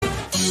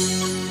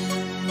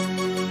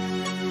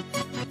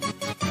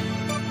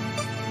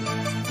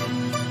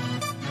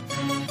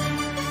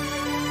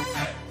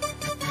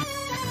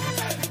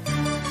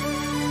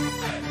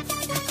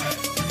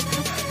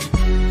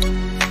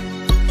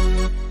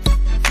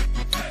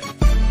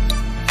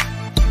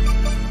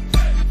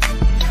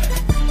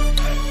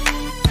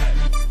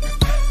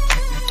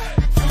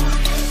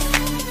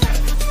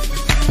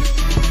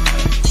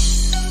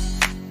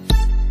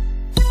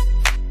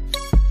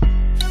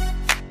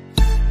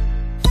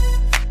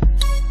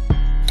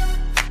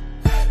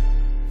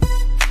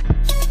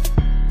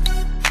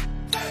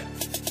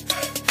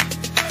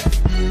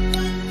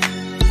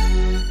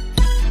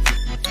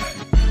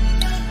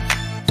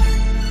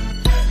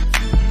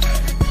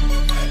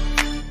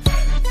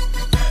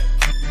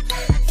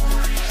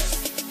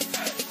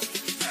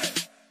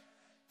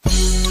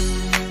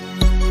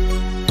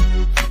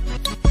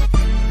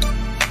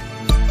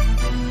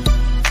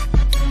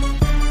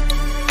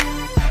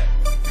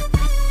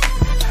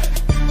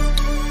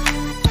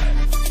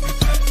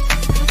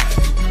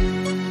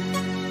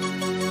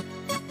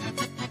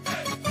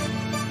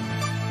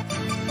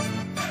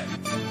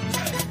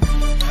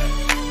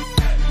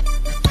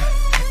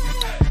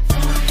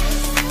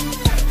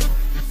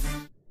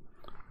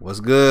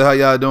good? How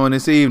y'all doing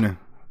this evening?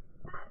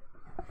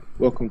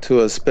 Welcome to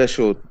a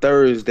special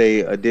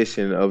Thursday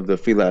edition of the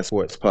Fila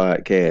Sports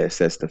Podcast.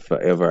 That's the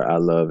Forever I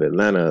Love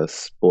Atlanta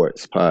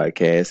Sports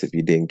Podcast. If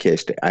you didn't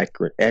catch the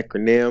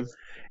acronym,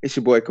 it's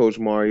your boy Coach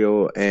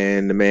Mario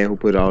and the man who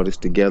put all this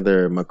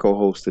together, my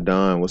co-host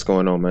Don. What's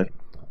going on, man?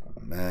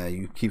 Man,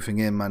 you keep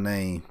forgetting my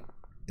name.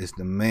 It's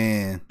the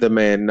man. The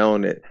man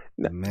known it.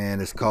 The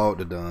man is called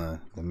the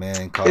Don. The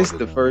man called It's the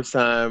the Don. first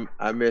time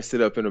I messed it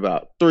up in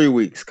about 3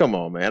 weeks. Come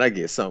on, man. I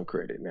get some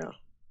credit now.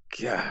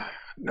 God,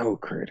 no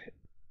credit.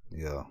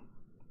 Yeah. All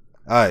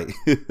right.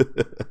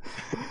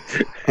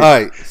 All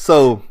right.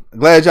 So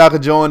glad y'all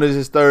could join us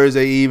this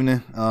Thursday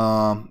evening.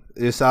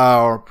 It's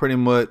our pretty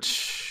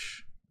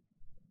much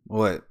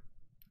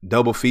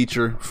double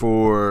feature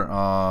for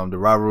the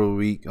Rivalry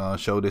Week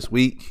show this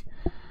week.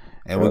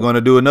 And we're going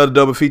to do another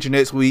double feature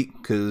next week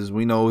because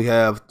we know we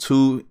have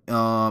two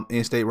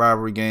in-state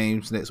rivalry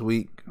games next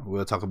week.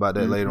 We'll talk about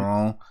that later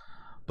on.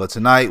 But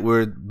tonight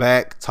we're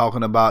back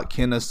talking about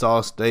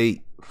Kennesaw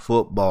State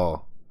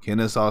football.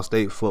 Kennesaw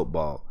State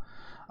football.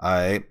 All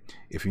right.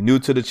 If you're new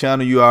to the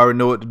channel, you already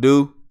know what to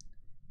do.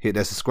 Hit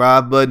that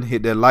subscribe button.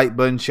 Hit that like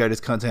button. Share this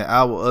content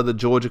out with other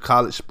Georgia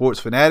college sports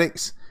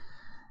fanatics.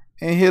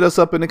 And hit us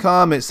up in the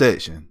comment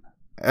section.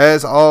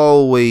 As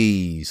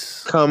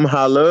always, come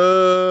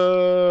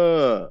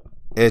holla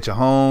at your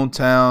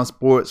hometown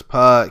sports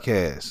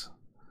podcast.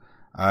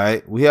 All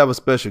right. We have a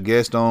special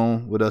guest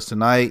on with us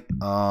tonight.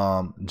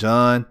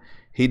 John.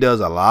 He does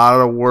a lot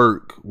of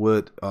work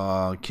with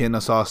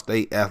Kennesaw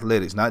State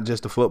athletics, not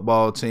just the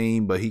football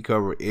team, but he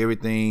covers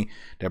everything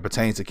that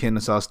pertains to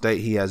Kennesaw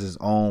State. He has his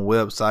own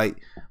website,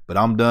 but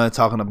I'm done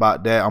talking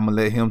about that. I'm going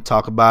to let him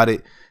talk about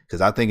it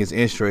because I think it's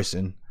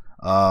interesting.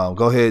 Go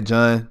ahead,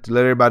 John, to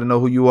let everybody know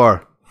who you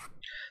are.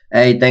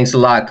 Hey, thanks a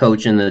lot,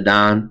 Coach and the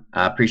Don.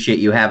 I appreciate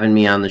you having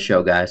me on the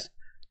show, guys.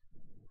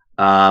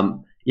 I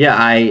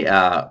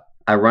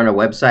run a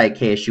website,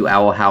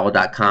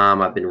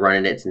 ksuowlhowl.com. I've been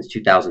running it since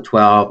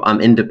 2012.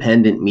 I'm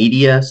independent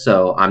media,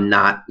 so I'm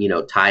not,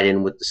 tied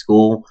in with the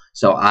school.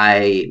 So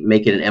I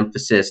make it an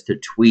emphasis to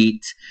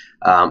tweet.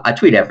 I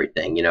tweet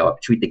everything, I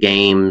tweet the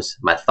games,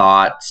 my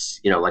thoughts,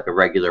 like a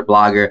regular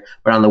blogger.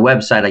 But on the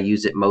website, I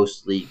use it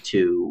mostly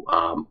to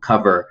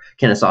cover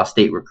Kennesaw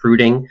State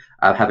recruiting.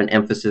 I have an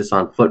emphasis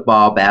on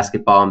football,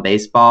 basketball, and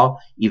baseball.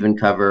 Even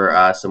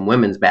cover some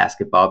women's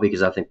basketball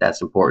because I think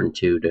that's important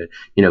too, to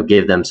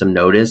give them some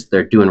notice.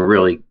 They're doing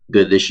really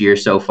good this year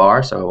so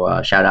far,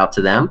 so shout out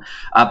to them.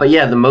 But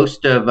yeah, the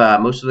most of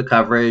the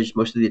coverage,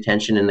 most of the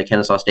attention in the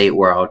Kennesaw State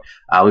world.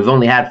 We've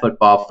only had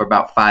football for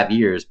about 5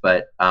 years,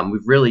 but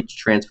we've really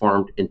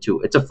transformed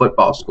it's a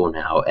football school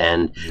now,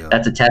 and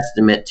that's a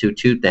testament to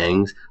two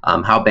things: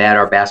 how bad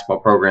our basketball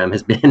program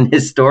has been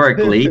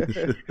historically,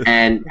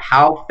 and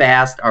how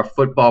fast our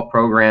football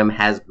program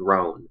has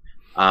grown.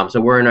 So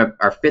we're in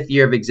our 5th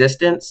year of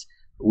existence.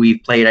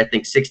 We've played, I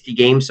think, 60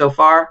 games so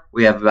far.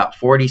 We have about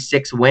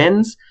 46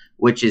 wins,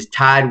 which is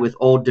tied with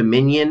Old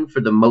Dominion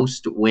for the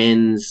most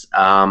wins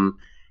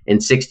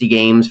in 60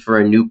 games for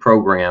a new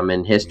program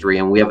in history.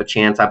 And we have a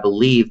chance, I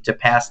believe, to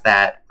pass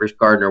that for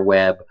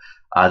Gardner-Webb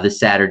this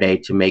Saturday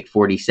to make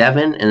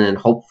 47 and then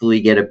hopefully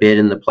get a bid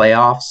in the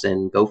playoffs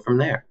and go from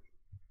there.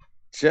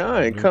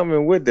 John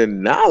coming with the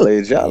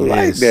knowledge. I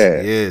like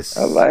that. Yes.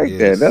 I like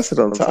that. That's what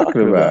I'm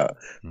talking about.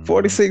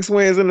 46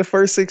 wins in the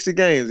first 60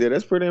 games. Yeah,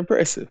 that's pretty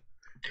impressive.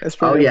 That's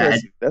pretty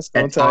impressive. That's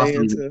going to tie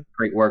into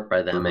great work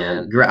by them,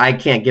 man. I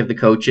can't give the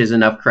coaches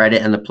enough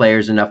credit and the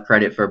players enough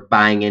credit for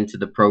buying into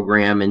the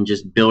program and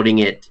just building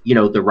it,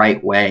 the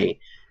right way,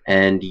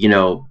 and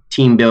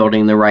team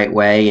building the right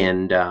way,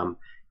 and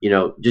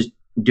just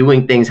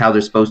doing things how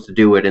they're supposed to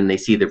do it, and they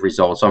see the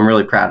results. So I'm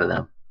really proud of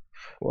them.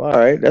 Well, all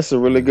right, that's a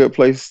really good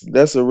place.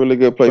 That's a really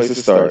good place to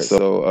start.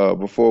 So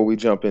before we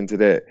jump into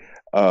that,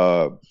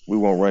 we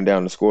won't run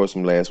down the scores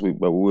from last week,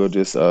 but we'll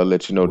just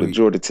let you know that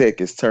Georgia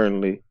Tech is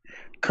currently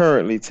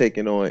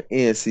taking on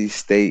NC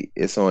State.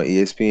 It's on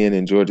ESPN,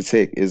 and Georgia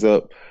Tech is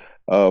up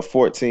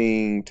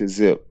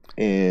 14-0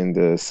 in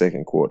the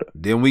second quarter.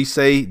 Didn't we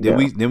say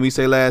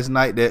last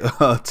night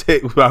that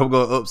Tech was probably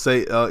going to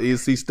upset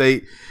NC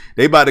State?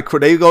 They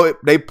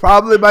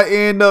probably might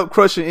end up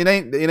crushing. It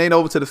ain't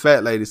over to the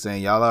fat lady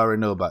saying y'all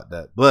already know about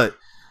that, but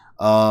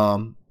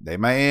they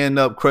might end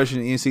up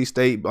crushing NC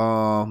State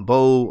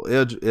bowl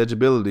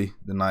eligibility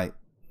tonight.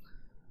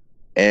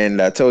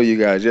 And I told you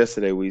guys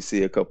yesterday we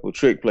see a couple of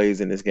trick plays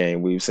in this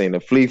game. We've seen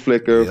a flea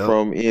flicker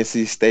from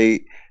NC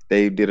State.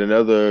 They did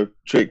another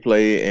trick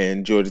play,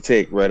 and Georgia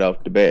Tech right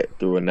off the bat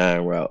threw a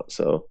 9 route.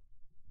 So,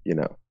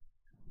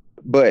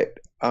 But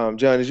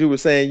John, as you were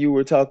saying, we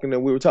were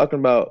talking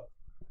about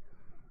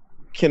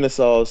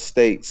Kennesaw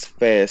State's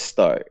fast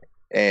start,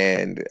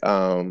 and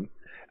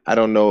I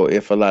don't know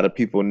if a lot of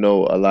people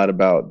know a lot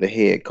about the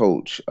head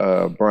coach,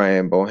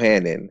 Brian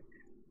Bohannon.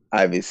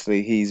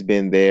 Obviously, he's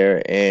been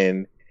there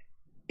and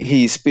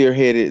he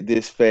spearheaded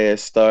this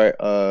fast start.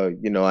 I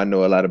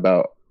know a lot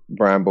about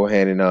Brian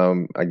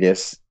Bohannon. I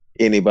guess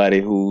anybody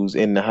who's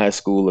in the high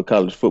school or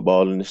college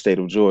football in the state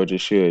of Georgia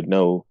should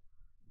know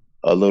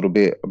a little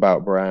bit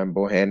about Brian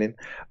Bohannon.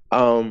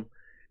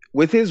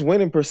 With his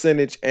winning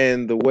percentage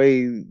and the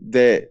way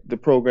that the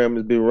program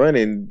has been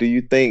running, do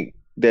you think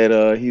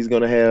that he's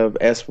going to have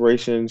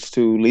aspirations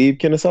to leave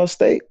Kennesaw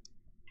State?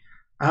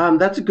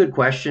 That's a good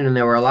question, and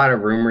there were a lot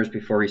of rumors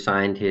before he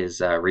signed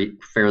his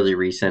fairly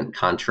recent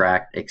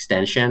contract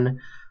extension.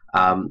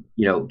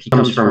 He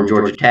comes from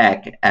Georgia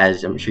Tech,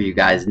 as I'm sure you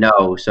guys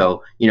know.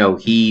 So,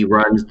 he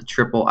runs the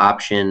triple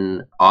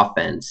option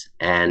offense,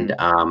 and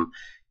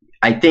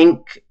I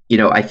think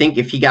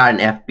if he got an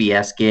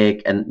FBS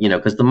gig, and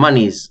because the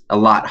money's a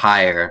lot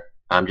higher,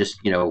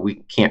 we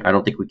can't. I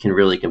don't think we can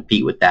really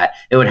compete with that.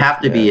 It would have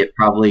to be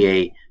probably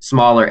a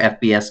smaller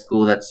FBS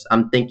school that's,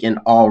 I'm thinking,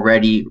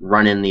 already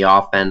running the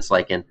offense,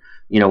 like in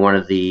one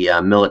of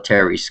the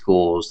military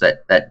schools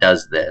that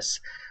does this.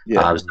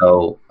 Yeah.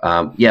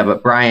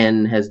 But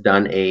Brian has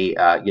done a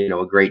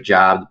great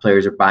job. The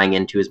players are buying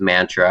into his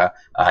mantra.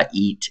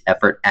 Eat,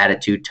 effort,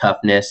 attitude,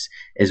 toughness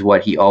is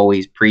what he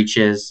always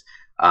preaches.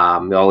 He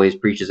always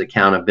preaches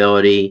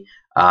accountability.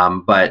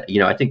 But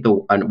I think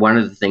one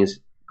of the things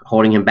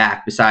holding him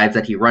back, besides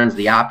that he runs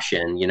the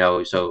option,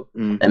 so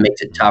that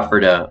makes it tougher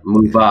to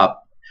move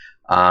up.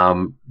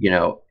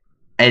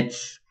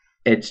 It's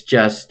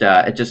just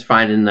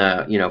finding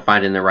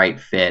the right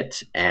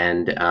fit,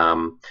 and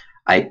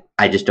I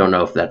just don't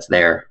know if that's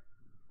there.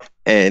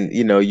 And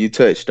you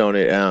touched on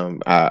it.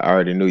 I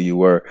already knew you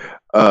were.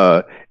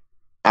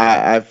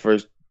 I for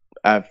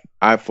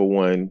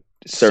one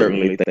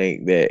certainly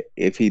think that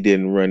if he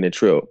didn't run the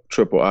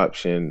triple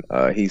option,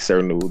 he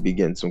certainly would be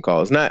getting some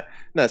calls. Not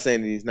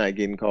saying that he's not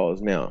getting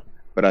calls now,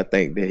 but I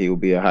think that he will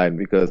be a hiding,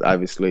 because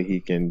obviously he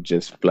can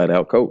just flat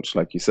out coach,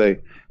 like you say.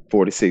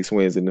 46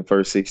 wins in the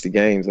first 60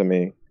 games. I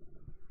mean,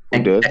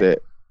 who does that?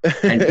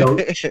 And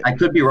Coach, I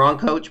could be wrong,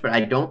 Coach, but I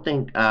don't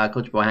think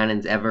Coach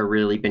Bohannon's ever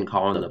really been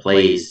calling the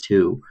plays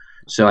too.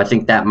 So I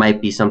think that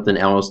might be something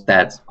else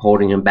that's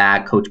holding him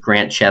back. Coach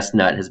Grant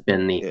Chestnut has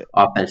been the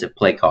offensive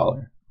play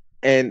caller.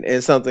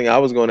 And something I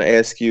was going to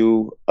ask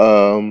you,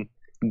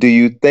 do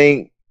you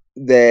think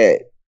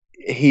that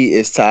he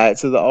is tied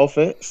to the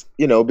offense?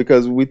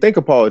 Because we think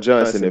of Paul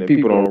Johnson, and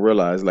people don't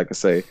realize, like I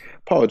say,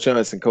 Paul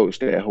Johnson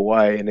coached at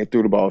Hawaii and they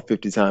threw the ball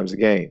 50 times a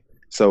game.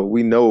 So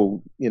we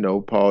know,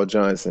 Paul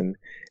Johnson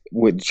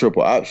with the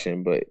triple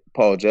option, but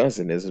Paul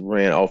Johnson has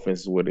ran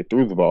offenses where they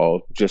threw the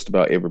ball just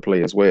about every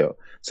play as well.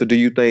 So do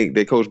you think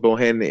that Coach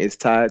Bohannon is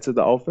tied to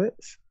the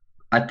offense?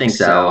 I think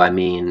so. I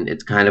mean,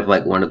 it's kind of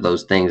like one of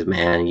those things,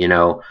 man.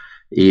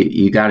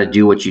 You got to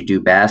do what you do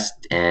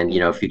best. And,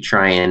 if you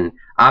try and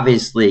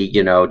obviously,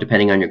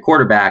 depending on your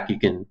quarterback, you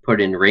can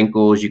put in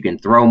wrinkles, you can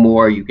throw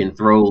more, you can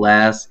throw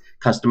less,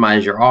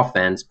 customize your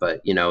offense. But,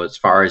 as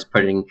far as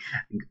putting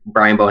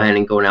Brian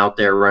Bohannon going out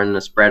there running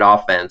a spread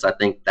offense, I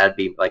think that'd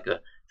be like a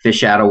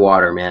fish out of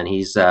water, man.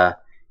 He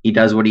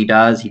does what he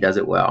does. He does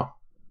it well.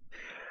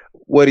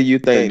 What do you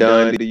think,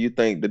 Don? Do you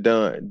think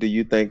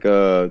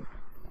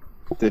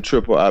the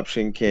triple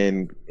option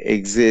can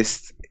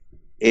exist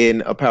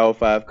in a Power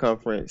 5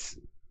 conference,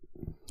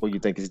 or you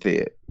think it's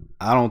dead?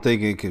 I don't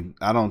think it can.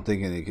 I don't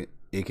think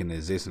it can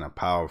exist in a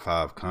Power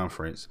 5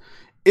 conference.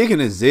 It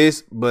can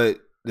exist, but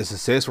the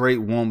success rate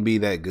won't be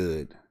that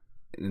good,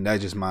 and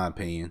that's just my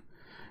opinion.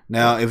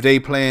 Now, if they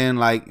playing,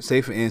 like, say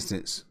for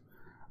instance,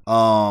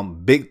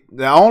 the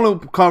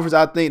only conference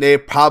I think they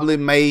probably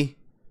may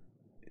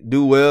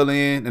do well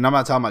in, and I'm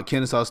not talking about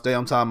Kennesaw State,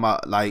 I'm talking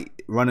about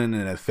like running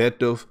an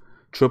effective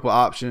triple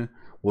option,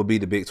 will be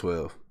the Big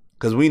 12,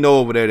 because we know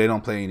over there they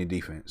don't play any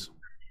defense.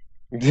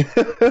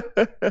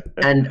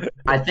 And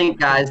I think,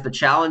 guys, the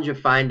challenge of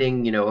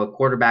finding a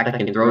quarterback that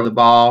can throw the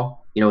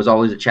ball is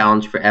always a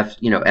challenge for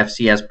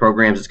FCS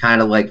programs. It's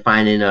kind of like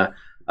finding a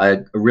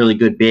really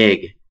good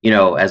big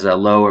as a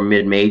low or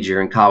mid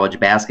major in college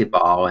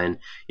basketball. And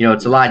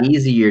it's a lot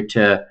easier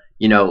to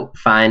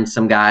find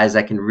some guys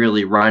that can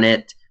really run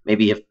it,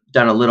 maybe have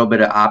done a little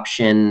bit of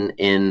option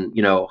in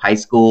high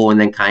school, and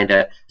then kind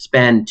of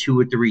spend 2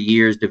 or 3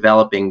 years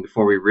developing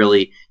before we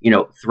really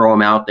throw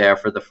them out there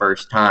for the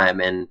first time.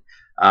 And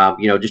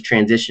just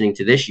transitioning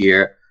to this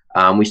year,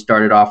 we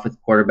started off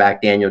with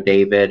quarterback Daniel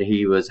David.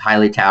 He was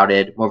highly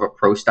touted, more of a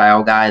pro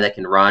style guy that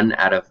can run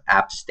out of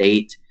App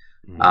State.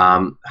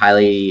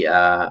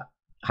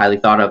 Highly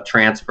thought of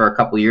transfer a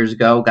couple years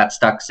ago, got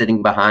stuck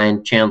sitting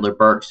behind Chandler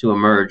Burks, who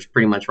emerged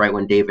pretty much right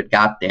when David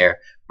got there.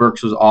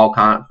 Burks was all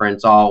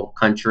conference, all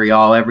country,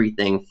 all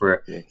everything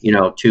for,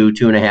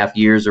 2.5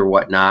 years or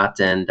whatnot.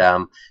 And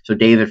so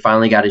David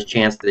finally got his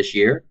chance this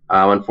year.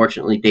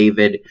 Unfortunately,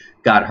 David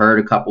got hurt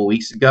a couple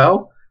weeks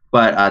ago.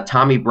 But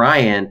Tommy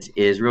Bryant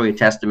is really a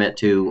testament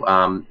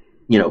to,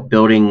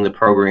 building the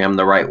program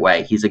the right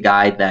way. He's a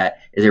guy that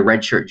is a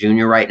redshirt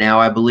junior right now,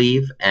 I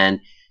believe. And,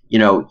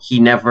 he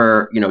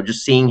never,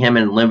 just seeing him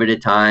in limited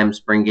time,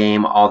 spring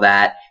game, all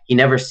that, he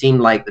never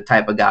seemed like the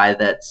type of guy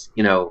that's,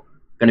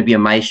 going to be a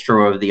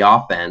maestro of the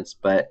offense.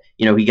 But,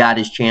 he got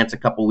his chance a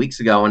couple weeks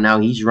ago, and now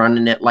he's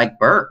running it like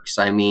Burks.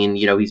 I mean,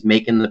 he's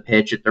making the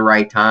pitch at the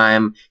right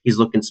time. He's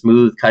looking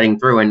smooth, cutting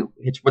through. And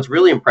what's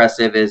really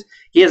impressive is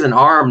he has an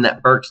arm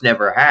that Burks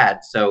never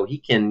had. So he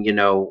can,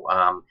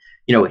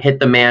 hit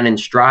the man in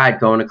stride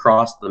going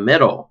across the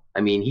middle.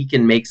 I mean, he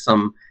can make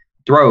some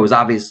throws.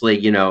 Obviously,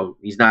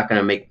 he's not going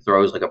to make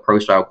throws like a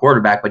pro-style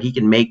quarterback, but he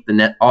can make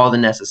all the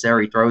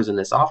necessary throws in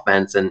this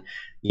offense. And,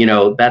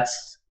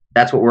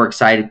 that's what we're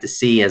excited to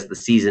see as the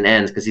season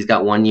ends, because he's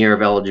got 1 year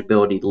of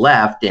eligibility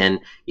left. And,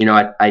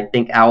 I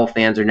think Owl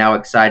fans are now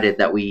excited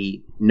that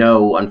we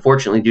know,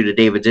 unfortunately, due to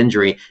David's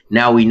injury,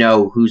 now we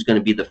know who's going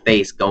to be the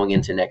face going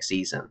into next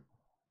season.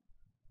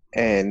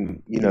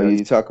 And,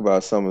 you talk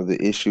about some of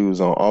the issues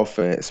on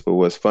offense, but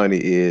what's funny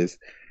is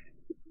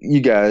you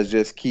guys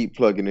just keep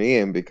plugging it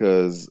in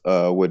because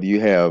what do you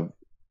have?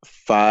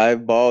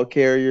 5 ball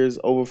carriers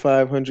over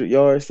 500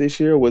 yards this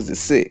year? Or was it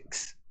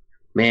 6?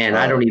 Man,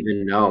 I don't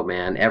even know,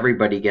 man.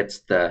 Everybody gets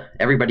the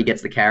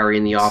carry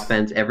in the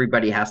offense.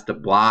 Everybody has to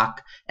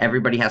block.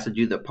 Everybody has to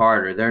do the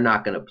part, or they're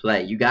not going to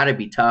play. You got to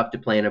be tough to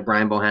play in a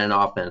Brian Bohannon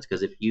offense,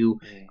 because if you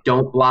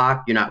don't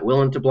block, you're not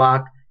willing to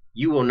block,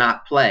 you will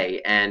not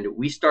play. And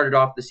we started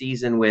off the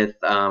season with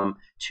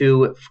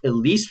 2 at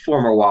least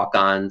former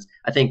walk-ons.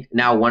 I think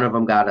now one of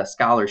them got a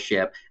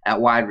scholarship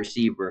at wide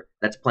receiver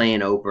that's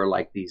playing over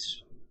like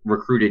these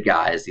recruited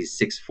guys, these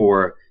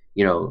 6'4",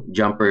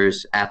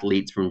 jumpers,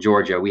 athletes from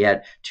Georgia. We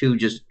had 2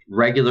 just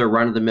regular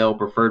run-of-the-mill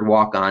preferred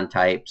walk-on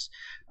types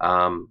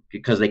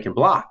because they can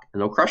block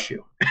and they'll crush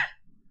you.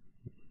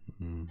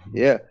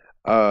 Yeah.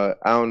 I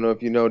don't know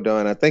if you know,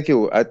 Don. I think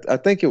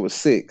it was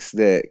 6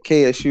 that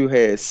KSU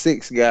had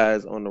 6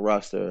 guys on the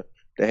roster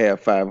that have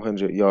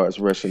 500 yards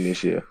rushing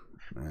this year.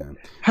 Man.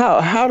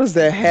 How does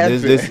that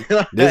happen?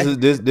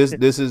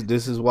 This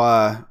is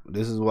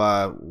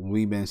why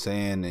we've been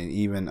saying, and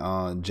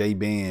even Jay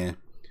Ben.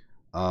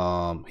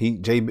 I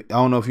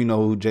don't know if you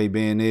know who Jay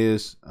Ben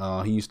is.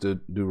 He used to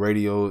do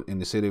radio in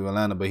the city of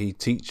Atlanta, but I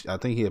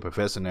think he's a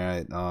professor there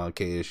at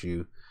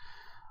KSU.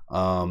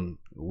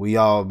 We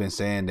all been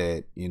saying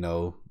that,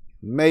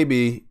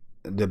 maybe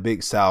the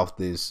Big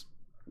South is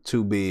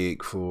too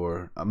big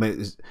for,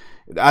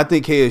 I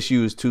think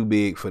KSU is too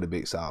big for the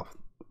Big South.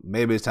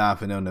 Maybe it's time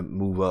for them to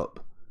move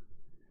up.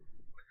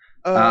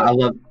 I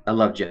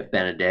love Jeff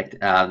Benedict.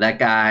 That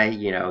guy,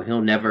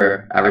 he'll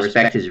never. I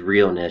respect his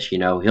realness.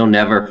 He'll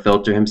never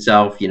filter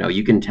himself.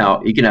 You can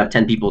have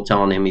 10 people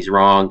telling him he's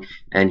wrong,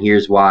 and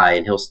here's why,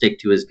 and he'll stick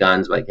to his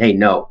guns. Like, hey,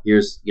 no,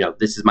 here's,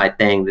 this is my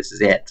thing. This is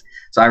it.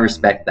 So I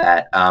respect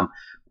that.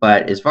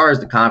 But as far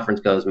as the conference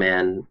goes,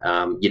 man,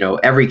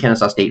 every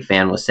Kennesaw State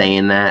fan was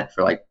saying that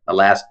for like the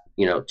last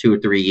 2 or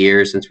 3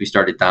 years since we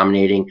started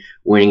dominating,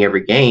 winning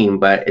every game.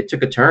 But it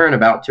took a turn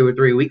about 2 or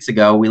 3 weeks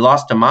ago. We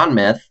lost to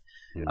Monmouth.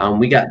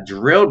 We got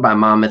drilled by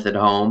Monmouth at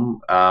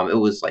home. It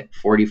was like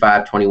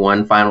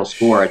 45-21 final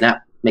score, and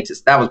that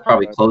was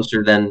probably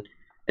closer than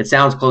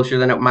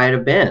it might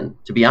have been,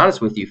 to be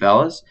honest with you,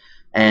 fellas.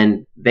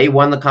 And they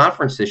won the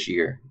conference this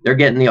year. They're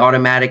getting the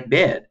automatic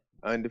bid.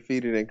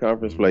 Undefeated in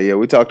conference play. Yeah,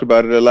 we talked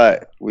about it a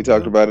lot.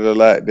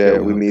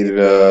 That we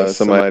needed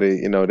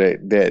somebody,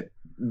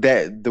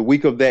 that the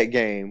week of that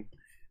game,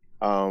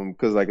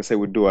 because like I said,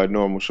 we do our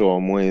normal show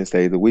on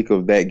Wednesday. The week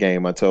of that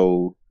game, I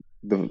told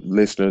the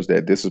listeners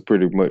that this is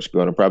pretty much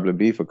going to probably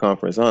be for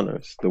conference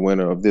honors, the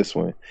winner of this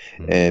one.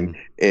 And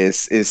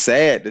it's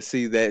sad to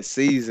see that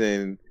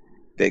season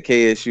that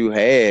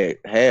KSU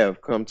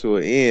have come to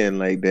an end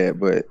like that,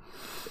 but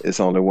it's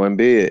only one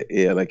bid.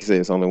 Yeah, like you said,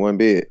 it's only one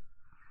bid.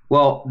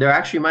 Well, there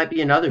actually might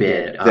be another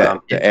bid.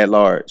 The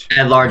at-large.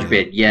 At-large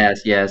bid,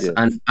 yes.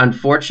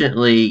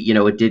 Unfortunately,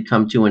 it did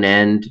come to an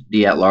end,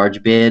 the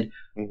at-large bid.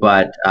 Mm-hmm.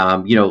 But,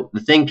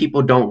 the thing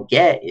people don't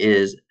get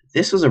is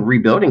this was a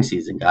rebuilding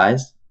season,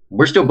 guys.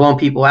 We're still blowing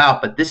people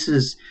out, but this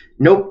is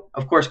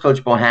of course,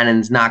 Coach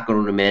Bohannon's not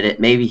going to admit it.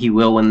 Maybe he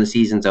will when the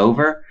season's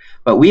over.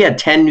 But we had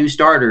 10 new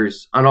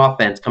starters on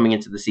offense coming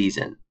into the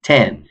season.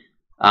 10.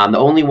 The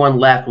only one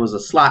left was a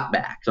slot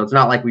back. So it's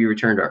not like we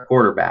returned our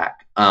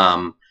quarterback.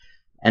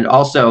 And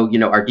also,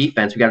 our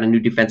defense, we got a new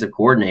defensive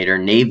coordinator.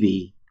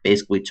 Navy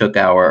basically took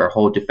our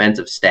whole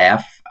defensive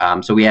staff.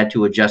 So we had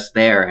to adjust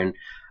there. And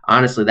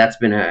honestly, that's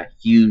been a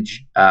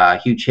huge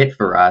hit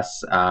for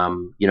us.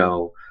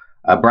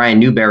 Brian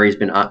Newberry's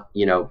been,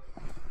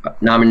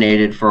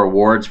 nominated for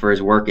awards for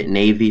his work at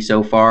Navy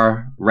so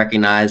far,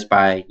 recognized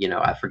by,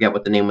 I forget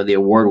what the name of the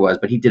award was,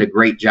 but he did a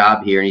great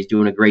job here and he's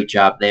doing a great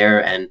job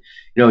there. And,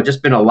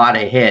 just been a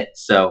lot of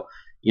hits. So,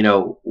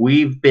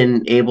 we've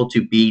been able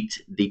to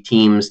beat the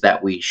teams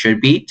that we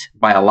should beat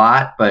by a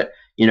lot. But,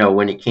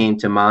 when it came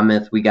to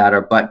Monmouth, we got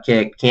our butt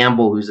kicked.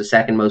 Campbell, who's the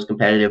second most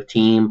competitive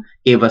team,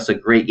 gave us a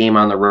great game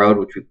on the road,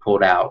 which we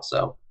pulled out.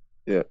 So,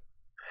 yeah.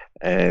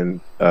 And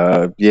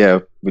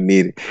we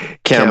needed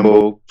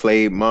Campbell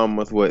played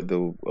Monmouth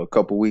a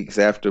couple weeks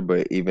after,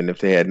 but even if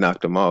they had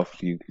knocked them off,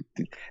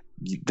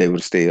 they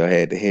would still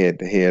had the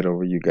head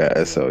over you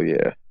guys. So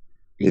it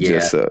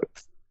just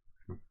sucks.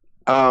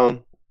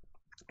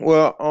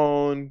 Well,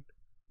 on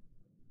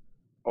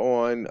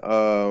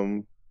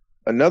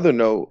another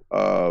note,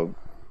 I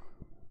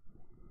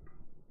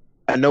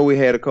know we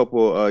had a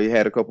couple. You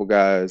had a couple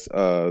guys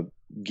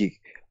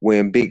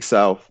win Big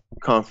South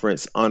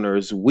Conference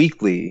honors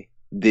weekly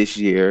this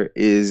year.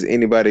 Is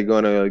anybody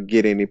gonna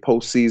get any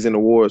postseason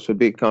awards for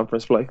big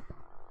conference play?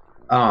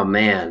 Oh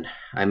man,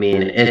 I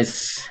mean, it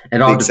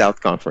all Big South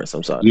Conference.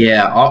 I'm sorry.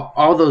 yeah,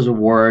 all those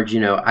awards,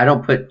 I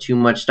don't put too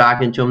much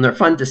stock into them. They're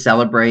fun to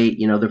celebrate,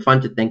 they're fun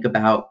to think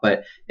about,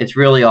 but it's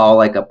really all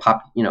like a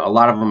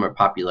lot of them are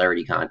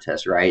popularity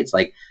contests, right? It's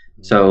like,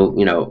 so,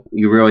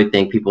 you really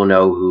think people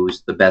know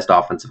who's the best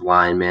offensive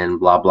lineman,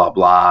 blah, blah,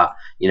 blah,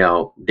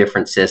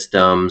 different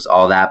systems,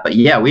 all that. But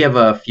yeah, we have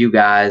a few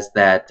guys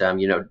that,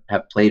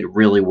 have played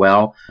really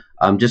well.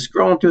 Just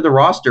scrolling through the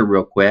roster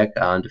real quick,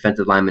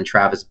 defensive lineman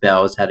Travis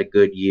Bell has had a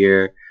good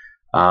year.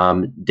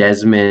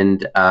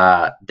 Desmond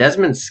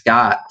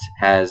Scott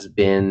has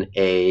been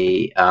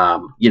a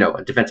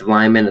defensive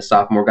lineman, a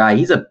sophomore guy.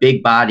 He's a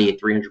big body at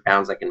 300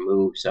 pounds that can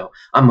move. So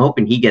I'm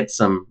hoping he gets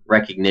some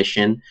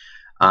recognition.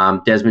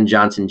 Desmond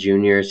Johnson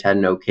Jr. has had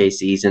an okay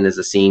season as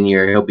a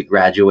senior. He'll be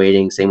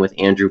graduating. Same with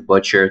Andrew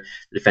Butcher,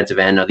 the defensive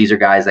end. Now, these are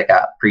guys that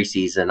got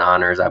preseason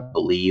honors, I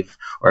believe,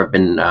 or have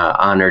been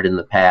honored in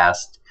the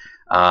past.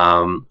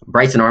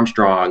 Bryson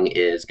Armstrong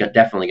is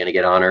definitely going to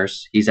get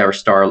honors. He's our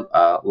star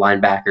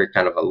linebacker,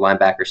 kind of a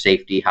linebacker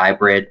safety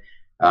hybrid.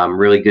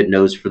 Really good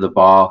nose for the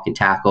ball, can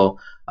tackle,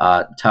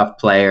 tough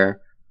player.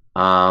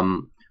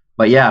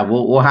 But yeah,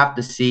 we'll have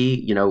to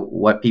see,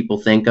 what people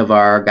think of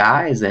our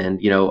guys, and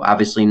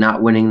obviously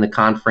not winning the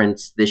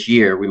conference this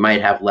year, we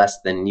might have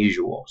less than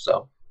usual.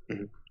 So,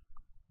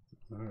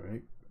 all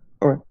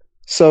right.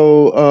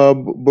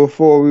 So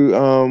before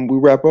we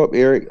wrap up,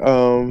 Eric,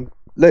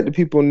 let the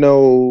people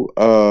know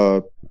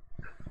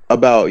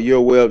about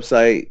your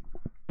website,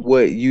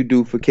 what you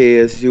do for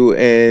KSU,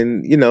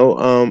 and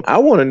I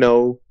want to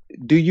know,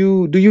 do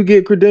you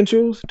get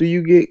credentials? Do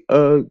you get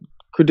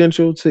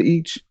credential to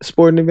each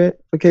sporting event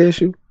for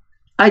KSU?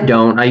 I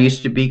don't. I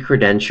used to be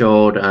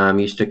credentialed.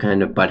 Used to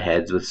kind of butt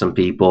heads with some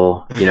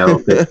people,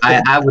 but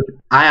I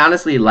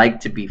honestly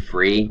like to be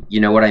free. You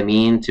know what I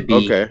mean? To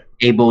be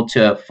able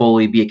to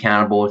fully be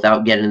accountable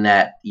without getting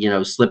that,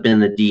 slipping in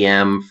the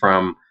DM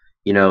from,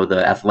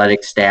 the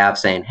athletic staff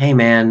saying, "Hey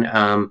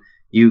man,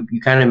 you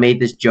kind of made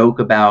this joke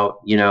about,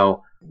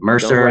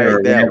 Mercer or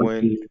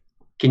whatever.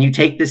 Can you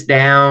take this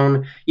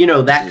down?"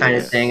 That kind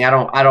of thing. I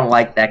don't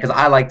like that, because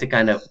I like to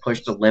kind of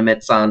push the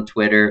limits on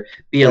Twitter,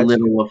 be a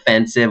little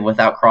offensive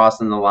without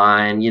crossing the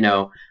line,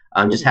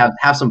 just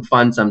have some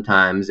fun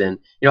sometimes. And,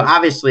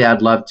 obviously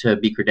I'd love to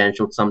be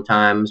credentialed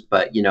sometimes,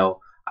 but,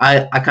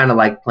 I kind of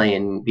like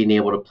being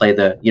able to play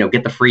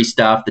get the free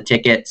stuff, the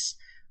tickets,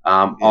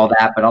 all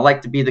that. But I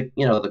like to be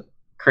the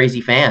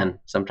crazy fan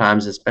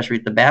sometimes, especially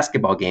at the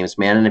basketball games,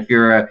 man. And if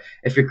you're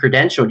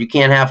credentialed, you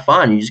can't have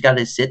fun. You just got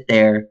to sit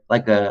there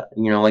like a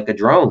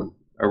drone,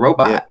 a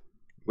robot,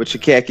 with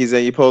your khakis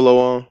and your polo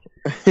on.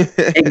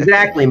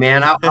 Exactly,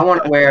 man. I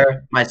want to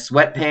wear my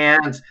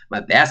sweatpants, my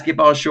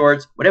basketball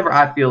shorts, whatever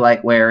I feel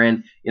like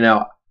wearing.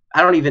 I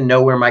don't even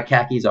know where my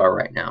khakis are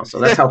right now, so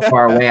that's how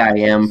far away I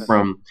am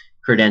from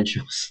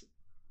credentials.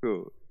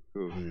 Cool.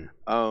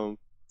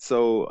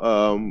 So,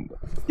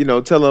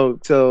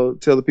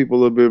 tell the people a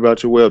little bit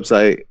about your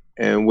website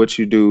and what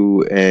you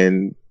do,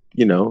 and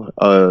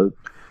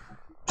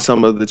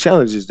some of the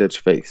challenges that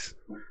you face.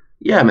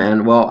 Yeah,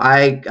 man. Well,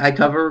 I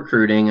cover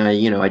recruiting.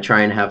 I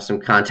try and have some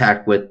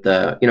contact with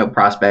the,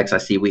 prospects I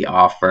see we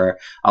offer.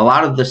 A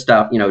lot of the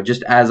stuff,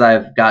 just as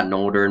I've gotten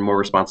older and more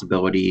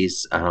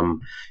responsibilities,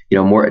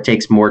 it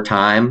takes more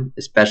time,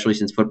 especially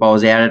since football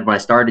was added. When I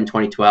started in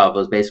 2012, I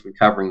was basically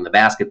covering the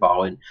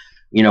basketball and,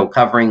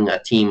 covering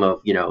a team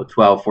of,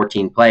 12,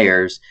 14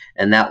 players,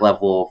 and that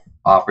level of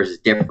offers is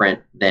different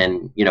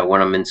than,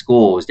 when I'm in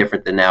school. It's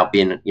different than now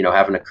being,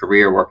 having a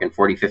career working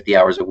 40, 50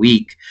 hours a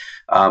week,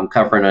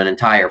 covering an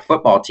entire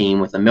football team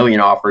with a million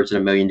offers in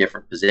a million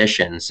different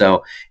positions.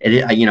 So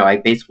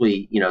I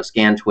basically,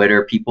 scan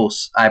Twitter.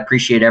 I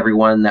appreciate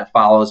everyone that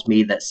follows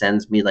me, that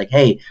sends me like,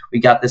 "Hey,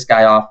 we got this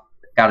guy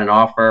got an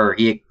offer, or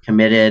he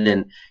committed,"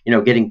 and,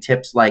 getting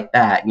tips like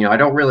that. I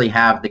don't really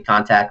have the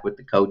contact with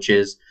the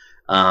coaches.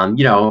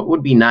 It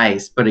would be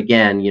nice, but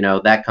again,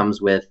 that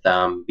comes with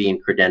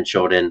being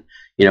credentialed and,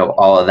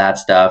 all of that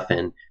stuff.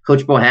 And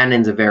Coach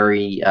Bohannon's a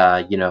very,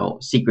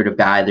 secretive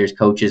guy. There's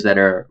coaches that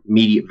are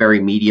very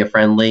media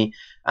friendly.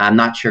 I'm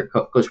not sure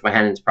Coach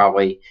Bohannon's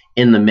probably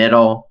in the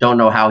middle. Don't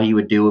know how he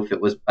would do if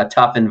it was a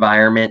tough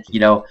environment.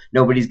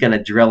 Nobody's going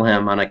to drill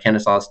him on a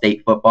Kennesaw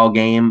State football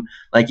game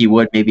like he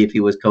would maybe if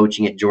he was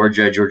coaching at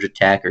Georgia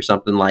Tech, or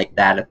something like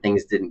that if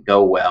things didn't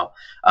go well.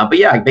 But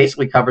yeah, I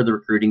basically cover the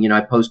recruiting.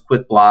 I post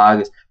quick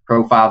blogs,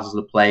 profiles of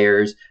the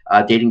players,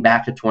 dating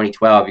back to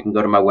 2012. You can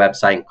go to my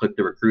website and click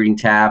the recruiting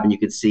tab, and you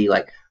can see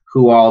like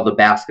who all the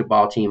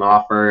basketball team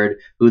offered,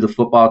 who the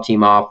football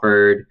team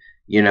offered,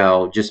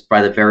 just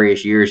by the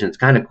various years. And it's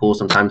kind of cool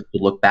sometimes to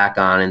look back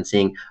on and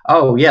seeing,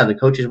 oh yeah, the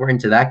coaches were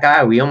into that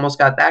guy. We almost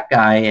got that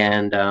guy.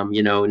 And,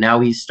 now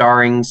he's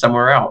starring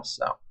somewhere else.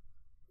 So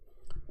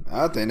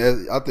I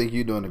think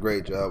you're doing a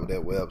great job with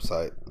that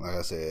website. Like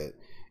I said,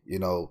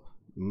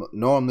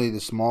 normally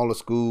the smaller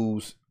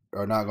schools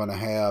are not going to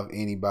have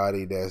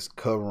anybody that's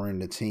covering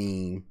the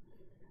team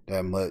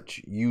that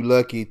much. You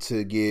lucky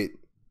to get,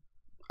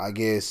 I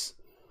guess,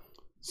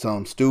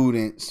 some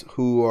students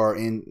who are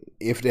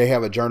if they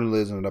have a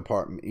journalism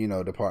department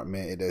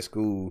at their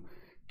school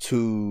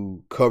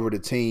to cover the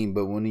team.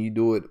 But when you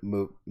do it,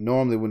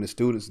 normally when the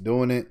students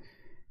doing it,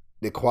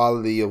 the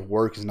quality of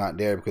work is not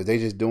there because they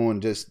just doing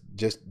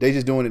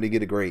it to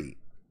get a grade.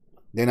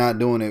 They're not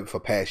doing it for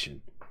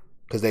passion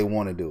because they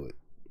want to do it.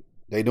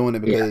 They're doing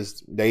it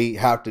because they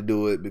have to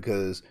do it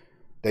because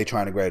they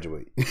trying to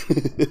graduate.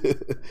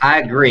 I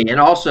agree. And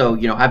also,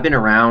 I've been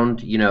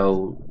around,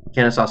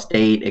 Kennesaw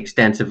State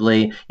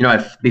extensively.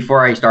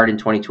 Before I started in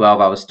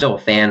 2012, I was still a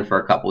fan for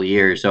a couple of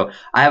years. So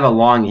I have a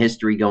long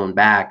history going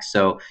back.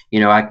 So,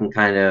 I can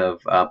kind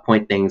of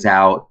point things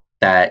out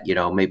that,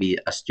 maybe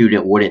a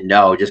student wouldn't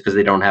know just because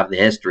they don't have the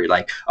history.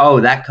 Like, oh,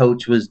 that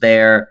coach was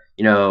there,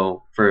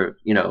 for,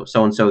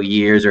 so-and-so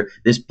years, or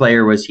this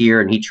player was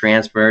here and he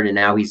transferred and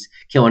now he's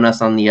killing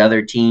us on the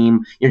other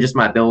team. Just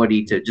my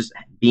ability to just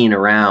being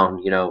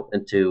around,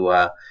 and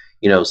to,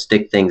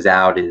 stick things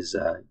out is,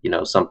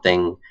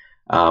 something.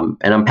 And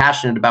I'm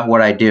passionate about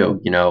what I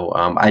do.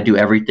 I do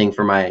everything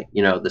for my,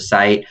 the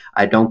site.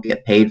 I don't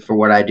get paid for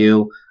what I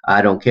do.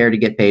 I don't care to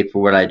get paid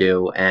for what I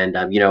do. And,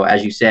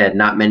 as you said,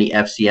 not many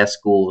FCS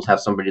schools have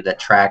somebody that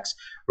tracks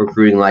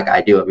recruiting like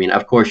I do. I mean,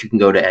 of course, you can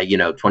go to,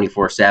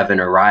 24/7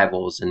 or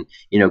Rivals and,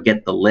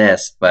 get the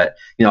list. But,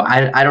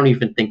 I don't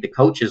even think the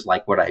coaches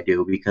like what I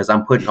do because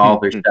I'm putting all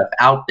their stuff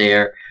out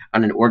there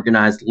on an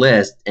organized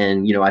list.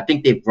 And, I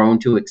think they've grown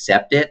to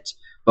accept it.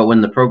 But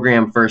when the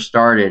program first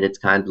started, it's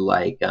kind of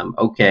like,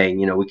 okay,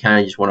 we kind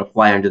of just want to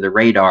fly under the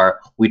radar.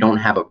 We don't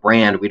have a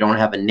brand. We don't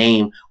have a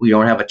name. We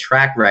don't have a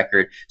track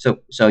record. So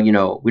we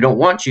don't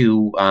want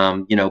you,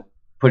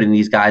 putting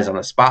these guys on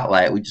a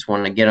spotlight. We just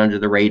want to get under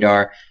the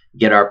radar,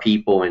 get our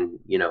people, and,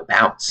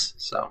 bounce.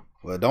 So.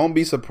 Well, don't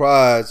be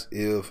surprised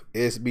if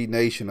SB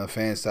Nation or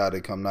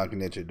Fansided come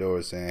knocking at your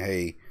door saying,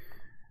 hey,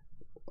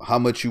 how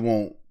much you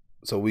want?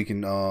 So we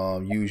can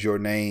use your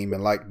name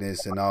and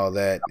likeness and all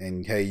that.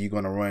 And, hey, you're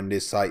going to run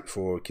this site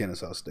for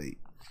Kennesaw State.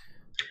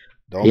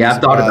 Don't be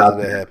surprised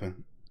if that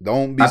happen.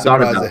 Don't be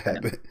surprised that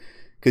happen.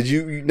 Because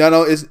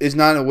it's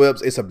not a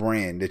website. It's a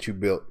brand that you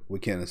built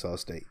with Kennesaw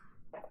State.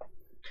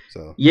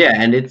 So yeah,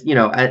 and it's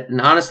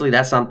and honestly,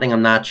 that's something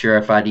I'm not sure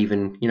if I'd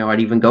even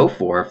go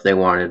for if they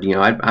wanted.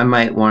 I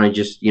might want to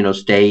just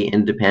stay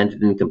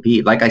independent and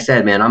compete. Like I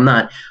said, man, I'm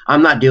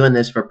not doing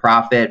this for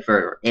profit,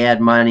 for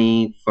ad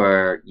money,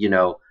 for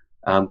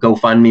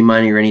GoFundMe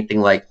money or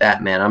anything like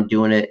that, man. I'm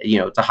doing it.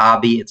 It's a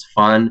hobby. It's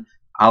fun.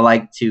 I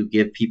like to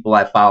give people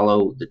I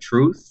follow the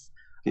truth.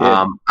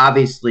 Yeah.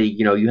 Obviously,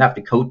 you have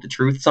to coat the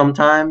truth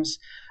sometimes,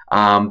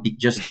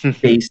 just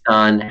based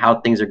on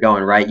how things are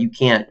going. Right? You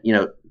can't,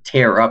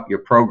 tear up your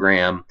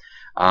program.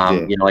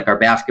 Like our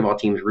basketball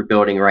team is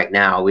rebuilding right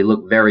now. We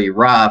look very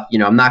rough.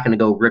 I'm not going to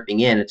go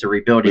ripping in. It's a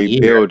rebuilding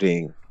year.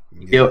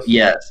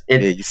 Yes.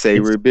 You say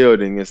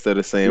rebuilding instead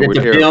of saying it's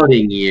a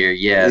building year.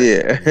 Yes.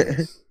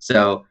 Yeah.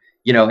 So,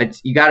 it's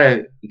you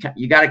gotta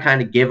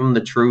kind of give them the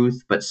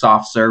truth, but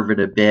soft serve it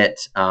a bit.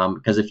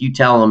 Because if you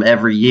tell them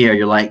every year,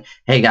 you're like,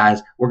 hey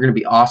guys, we're gonna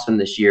be awesome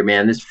this year,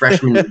 man. This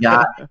freshman we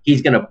got,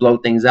 he's gonna blow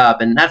things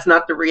up, and that's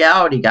not the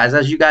reality, guys.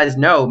 As you guys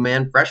know,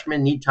 man,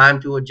 freshmen need time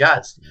to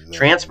adjust. Exactly.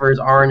 Transfers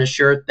aren't a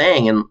sure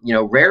thing, and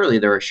rarely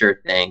they're a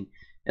sure thing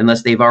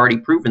unless they've already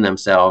proven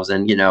themselves.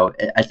 And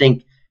I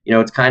think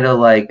it's kind of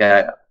like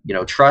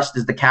trust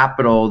is the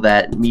capital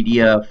that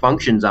media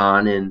functions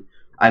on, and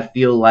I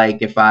feel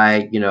like if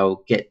I,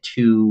 get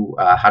too,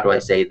 how do I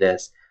say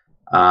this,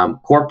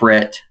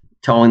 corporate,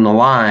 towing the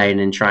line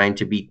and trying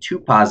to be too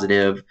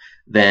positive,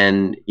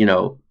 then,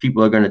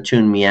 people are going to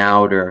tune me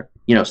out or,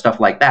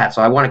 stuff like that.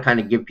 So I want to kind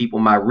of give people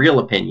my real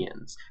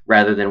opinions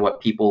rather than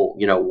what people,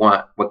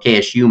 want, what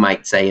KSU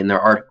might say in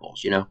their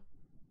articles,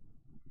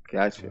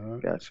 Gotcha.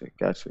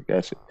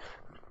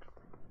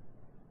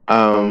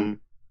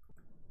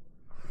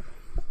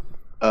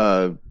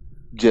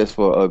 Just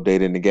for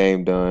updating the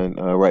game done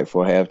right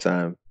for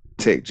halftime,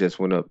 Tech just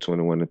went up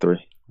 21-3.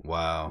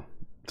 Wow.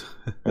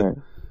 Right.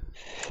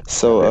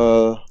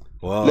 So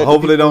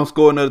hopefully they don't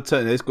score another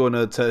touchdown. They score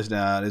another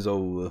touchdown, it's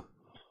over.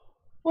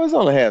 Well, it's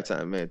only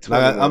halftime, man.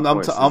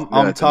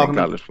 I'm talking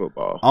college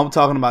football. I'm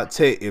talking about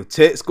Tech. If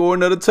Tech score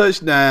another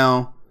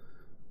touchdown,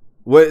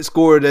 what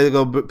score they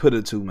gonna put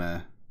it to,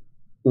 man?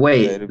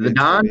 Wait, the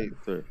Don?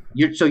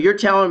 You're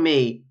telling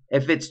me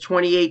if it's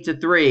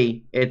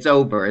 28-3, it's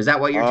over. Is that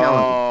what you're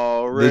telling me?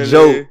 Really? The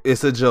joke.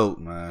 It's a joke,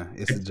 man.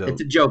 It's a joke.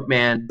 It's a joke,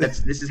 man.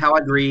 This is how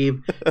I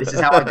grieve. This is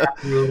how I got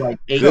through like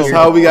 8 years. This is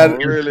how we got.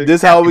 Really?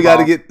 This how we got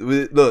to get.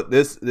 Look,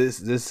 this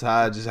is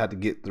how I just had to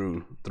get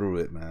through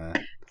it,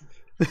 man.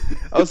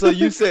 Oh, so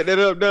you set that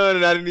up, done,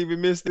 and I didn't even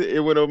miss it.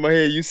 It went over my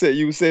head. You said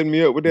you were setting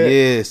me up with that.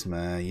 Yes,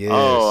 man. Yes.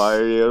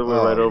 It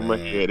went right over my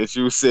head that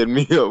you were setting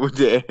me up with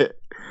that.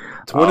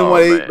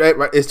 21-8,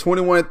 right? It's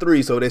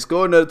 21-3. So they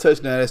score another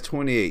touchdown. That's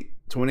 28-3.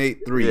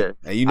 Yeah.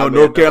 And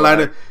North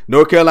Carolina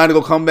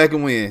gonna come back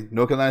and win.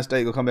 North Carolina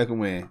State gonna come back and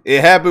win.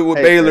 It happened with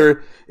Baylor.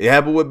 Man. It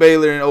happened with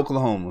Baylor in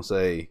Oklahoma.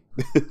 Say,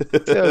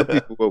 tell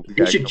people what we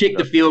got. You should kick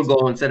the field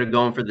goal instead of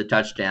going for the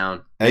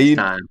touchdown next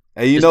time.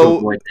 And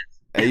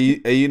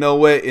you know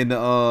what? In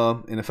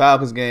the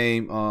Falcons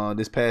game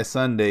this past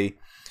Sunday,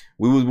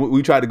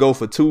 we tried to go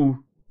for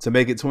 2 to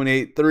make it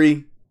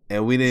 28-3.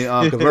 And we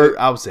didn't convert.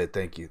 I would say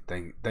thank you,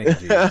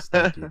 Jesus,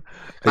 thank you.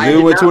 Because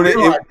it would 20.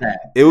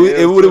 It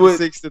would have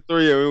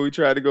 6-3, and we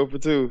tried to go for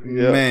 2.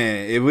 Yeah.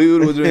 Man, if we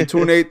would have been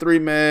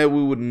 28-3, man,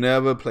 we would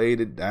never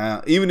played it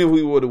down. Even if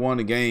we would have won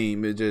the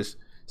game, it just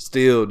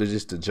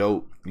a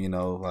joke, you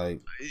know,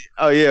 like.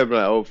 Oh yeah,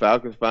 but like,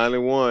 Falcons finally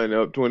won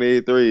up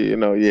 28-3. You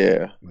know,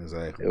 yeah,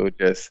 exactly. It was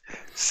just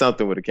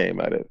something would have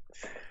came out of it.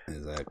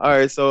 Exactly. All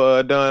right,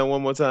 so Don,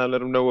 one more time, let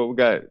them know what we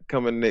got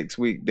coming next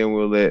week. Then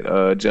we'll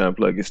let John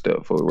plug his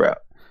stuff for a wrap.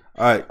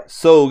 All right,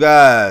 so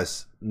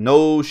guys,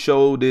 no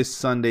show this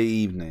Sunday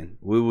evening.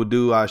 We will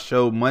do our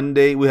show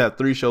Monday. We have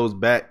 3 shows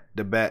back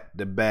to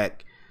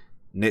back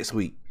next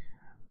week.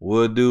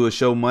 We'll do a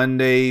show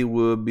Monday.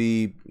 We'll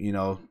be,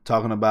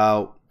 talking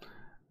about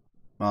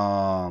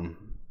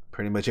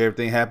pretty much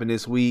everything happened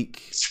this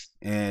week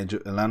and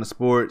Atlanta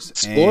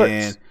sports.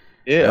 And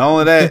yeah.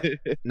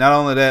 Not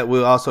only that,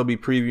 we'll also be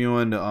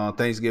previewing the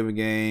Thanksgiving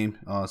game,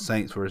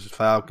 Saints versus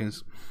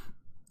Falcons.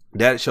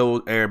 That show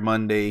aired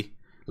Monday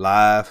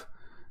live.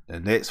 The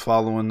next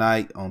following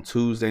night, on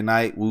Tuesday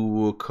night, we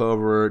will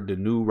cover the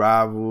new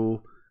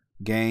rival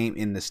game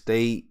in the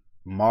state,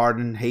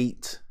 Martin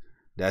Hate.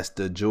 That's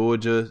the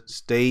Georgia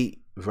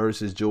State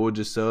versus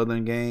Georgia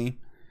Southern game.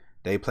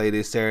 They play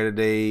this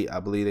Saturday. I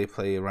believe they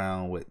play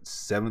around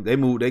 7. They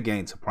moved their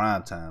game to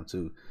prime time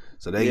too.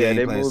 So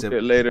they moved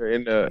it later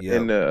in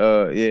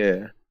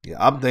the Yeah,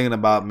 I'm thinking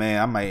about, man,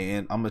 I'm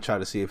gonna try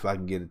to see if I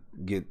can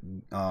get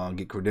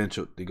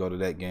credentialed to go to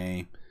that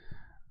game.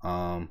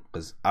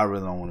 Because I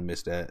really don't want to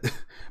miss that.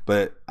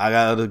 But I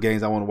got other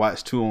games I want to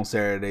watch too on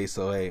Saturday.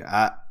 So hey,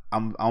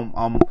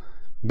 I'm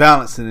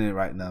balancing it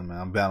right now, man.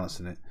 I'm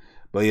balancing it.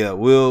 But yeah,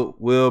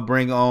 we'll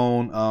bring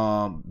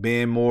on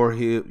Ben Moore.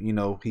 He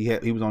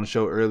was on the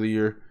show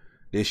earlier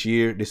this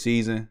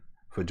season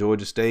for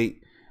Georgia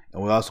State.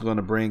 And we're also going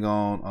to bring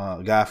on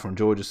a guy from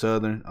Georgia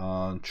Southern,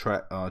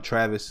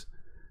 Travis.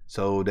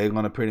 So they're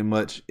going to pretty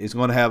much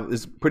going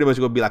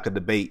to be like a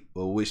debate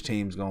of which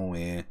team's going to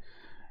win.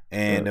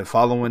 And the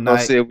following night,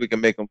 we'll see if we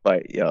can make them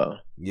fight, y'all.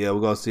 Yeah,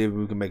 we're gonna see if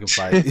we can make them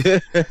fight.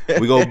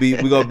 we're gonna be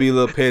a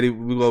little petty.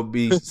 We're gonna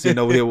be sitting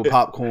over here with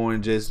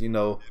popcorn, just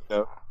like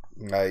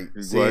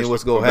seeing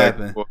what's gonna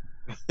happen.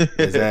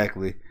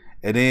 Exactly.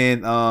 And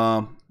then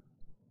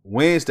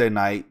Wednesday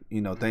night,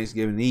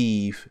 Thanksgiving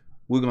Eve,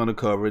 we're gonna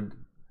cover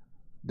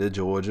the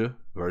Georgia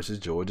versus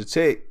Georgia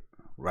Tech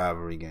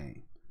rivalry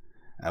game.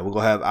 And we're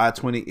gonna have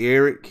I-20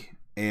 Eric,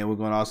 and we're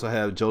gonna also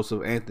have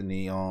Joseph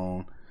Anthony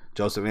on.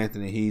 Joseph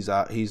Anthony, he's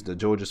the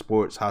Georgia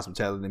Sports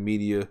Hospitality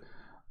Media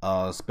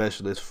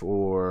specialist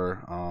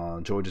for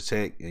Georgia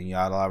Tech, and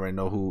y'all already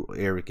know who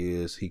Eric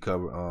is. He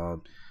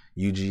covered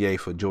UGA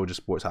for Georgia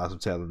Sports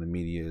Hospitality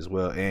Media as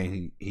well,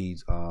 and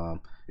he's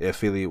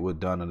affiliate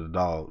with Dunn and the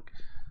Dog.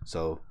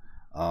 So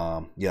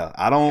I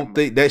don't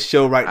think that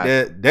show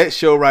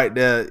right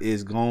there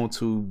is going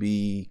to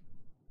be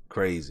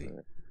crazy.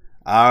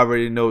 I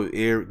already know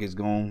Eric is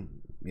going.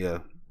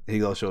 Yeah, he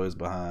gonna show his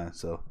behind.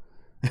 So.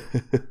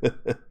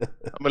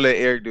 I'm gonna let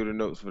Eric do the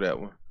notes for that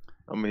one.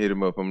 I'm gonna hit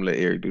him up. I'm gonna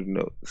let Eric do the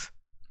notes.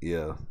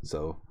 Yeah.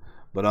 So,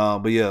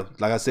 but yeah,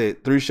 like I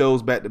said, 3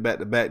 shows back to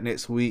back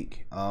next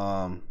week.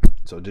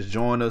 So just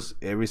join us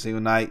every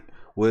single night.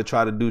 We'll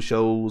try to do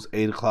shows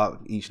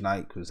 8:00 each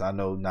night because I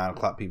know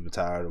 9:00 people are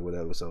tired or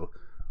whatever. So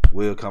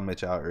we'll come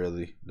at y'all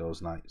early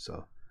those nights.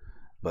 So,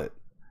 but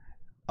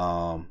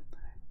John,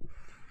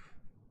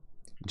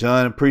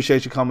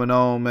 appreciate you coming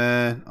on,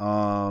 man.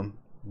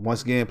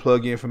 Once again,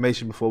 plug your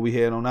information before we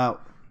head on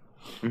out.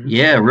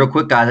 Yeah, real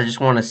quick, guys. I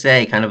just want to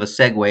say, kind of a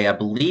segue. I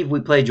believe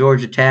we play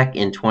Georgia Tech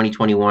in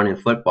 2021 in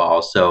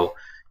football. So,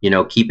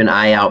 keep an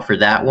eye out for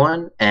that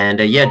one. And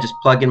just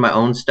plug in my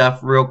own stuff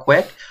real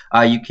quick.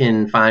 You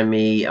can find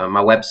me on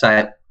my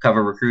website,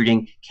 Cover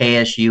Recruiting,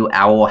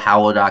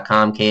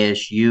 KSUOwlhowl.com,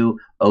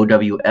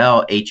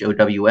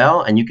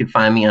 KSUOwlhowl. And you can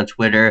find me on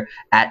Twitter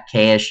at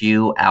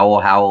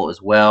KSUOwlhowl as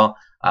well.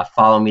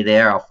 Follow me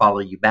there. I'll follow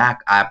you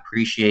back. I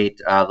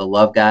appreciate the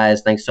love,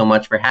 guys. Thanks so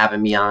much for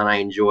having me on. I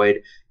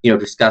enjoyed,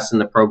 discussing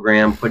the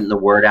program, putting the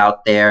word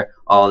out there,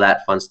 all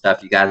that fun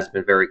stuff. You guys have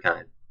been very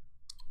kind.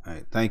 All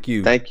right. Thank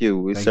you. Thank you.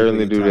 We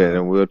certainly do that.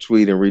 And we'll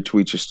tweet and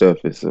retweet your stuff,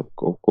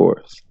 of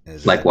course.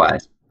 Exactly.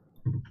 Likewise.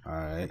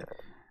 All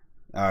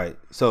right.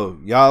 So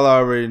y'all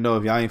already know,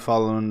 if y'all ain't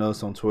following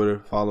us on Twitter,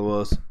 follow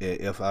us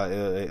at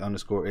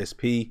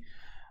FILA_SP,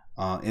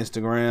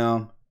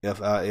 Instagram,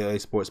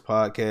 FILA Sports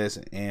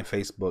Podcast, and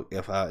Facebook,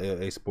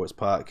 FILA Sports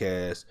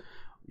Podcast.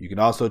 You can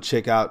also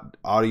check out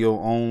audio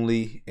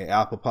only at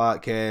Apple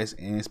Podcasts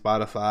and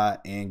Spotify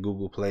and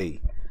Google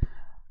Play.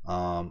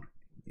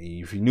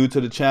 If you're new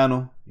to the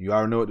channel, you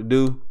already know what to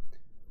do.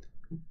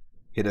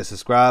 Hit that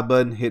subscribe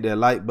button, hit that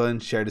like button,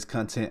 share this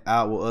content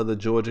out with other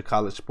Georgia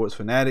college sports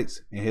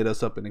fanatics, and hit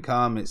us up in the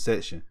comment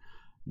section.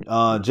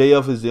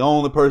 JF is the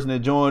only person that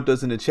joined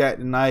us in the chat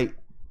tonight.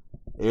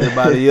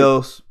 Everybody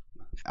else,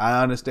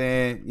 I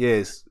understand.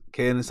 Yes,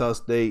 Kennesaw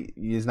State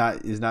is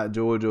not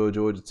Georgia or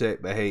Georgia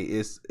Tech, but hey,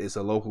 it's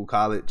a local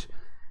college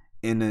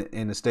in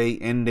the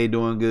state, and they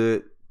doing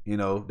good. You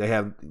know,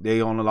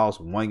 they only lost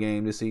one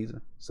game this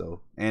season,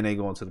 so and they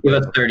going to the. Give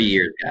us 30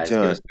 years, guys.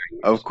 John, Give us 30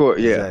 years. Of course,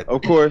 yeah, Exactly.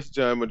 of course,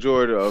 John.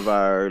 Majority of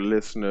our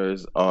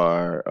listeners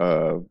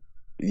are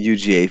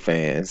UGA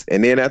fans,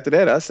 and then after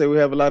that, I say we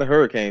have a lot of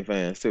Hurricane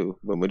fans too.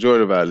 But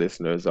majority of our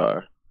listeners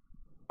are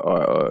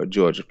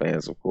Georgia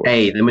fans, of course.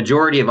 Hey, the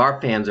majority of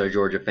our fans are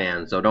Georgia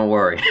fans, so don't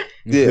worry.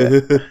 Yeah,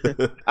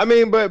 I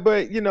mean,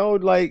 but you know,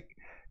 like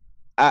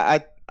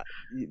I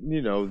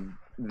you know,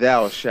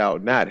 thou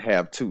shalt not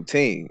have two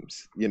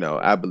teams. You know,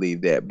 I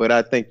believe that, but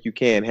I think you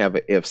can have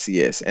an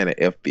FCS and an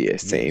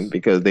FBS team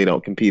because they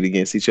don't compete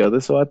against each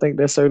other. So I think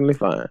that's certainly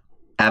fine.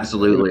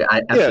 Absolutely.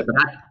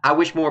 I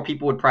wish more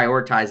people would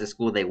prioritize the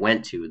school they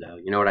went to, though.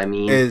 You know what I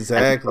mean?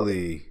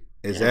 Exactly.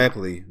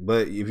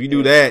 But if you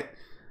do that,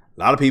 a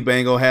lot of people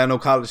ain't gonna have no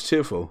college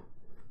cheer for.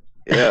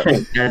 Yeah,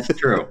 That's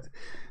true.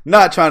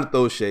 Not trying to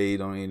throw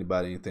shade on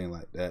anybody, anything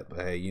like that. But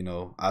hey, you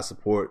know, I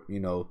support, you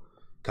know,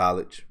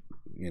 college.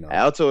 You know,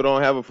 Alto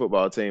don't have a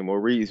football team or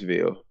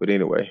Reedsville, but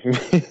anyway.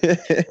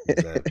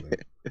 exactly.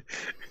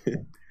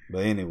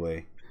 But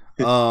anyway,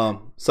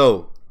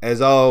 so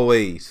as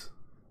always,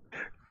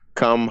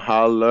 Come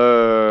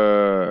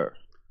holler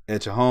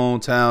at your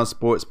hometown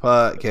sports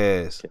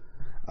podcast.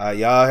 All right,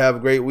 y'all have a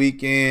great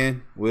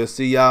weekend. We'll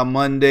see y'all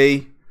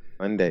Monday.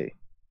 Monday.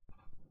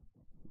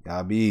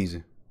 Y'all be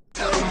easy.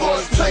 Tell them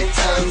boys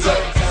playtime's